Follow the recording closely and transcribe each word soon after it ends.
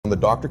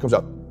and the doctor comes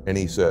out and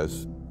he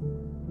says,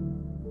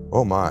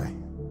 "Oh my,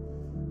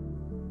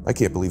 I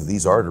can't believe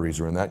these arteries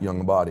are in that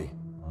young body."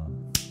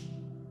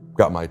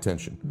 Got my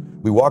attention.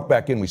 We walk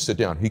back in, we sit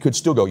down. He could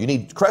still go, "You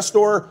need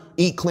Crestor,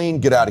 eat clean,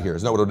 get out of here."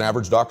 Isn't that what an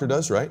average doctor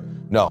does, right?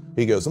 No.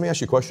 He goes, "Let me ask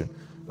you a question.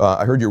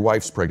 I heard your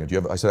wife's pregnant.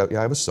 I said, "Yeah,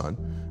 I have a son."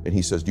 And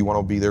he says, "Do you want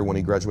to be there when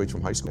he graduates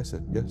from high school?" I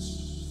said,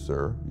 "Yes,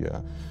 sir,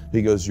 yeah."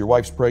 He goes, "Your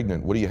wife's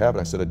pregnant. What do you have?"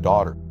 And I said, "A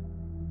daughter.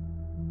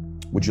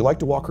 Would you like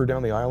to walk her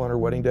down the aisle on her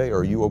wedding day, or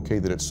are you okay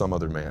that it's some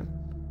other man?"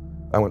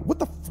 I went, "What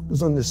the fuck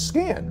is on this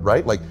scan?"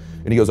 Right?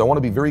 And he goes, "I want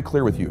to be very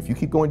clear with you. If you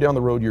keep going down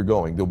the road you're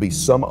going, there'll be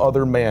some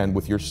other man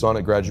with your son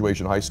at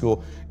graduation high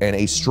school, and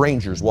a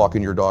stranger's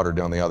walking your daughter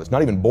down the aisle that's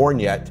not even born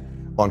yet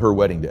on her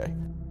wedding day.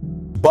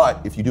 But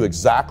if you do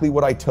exactly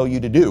what I tell you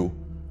to do,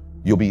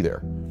 you'll be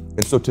there."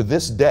 And so to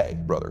this day,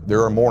 brother,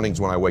 there are mornings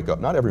when I wake up,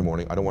 not every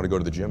morning, I don't want to go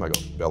to the gym, I go,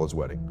 "Bella's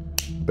wedding,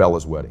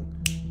 Bella's wedding,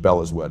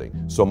 Bella's wedding."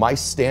 So my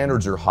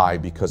standards are high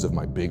because of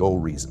my big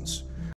old reasons.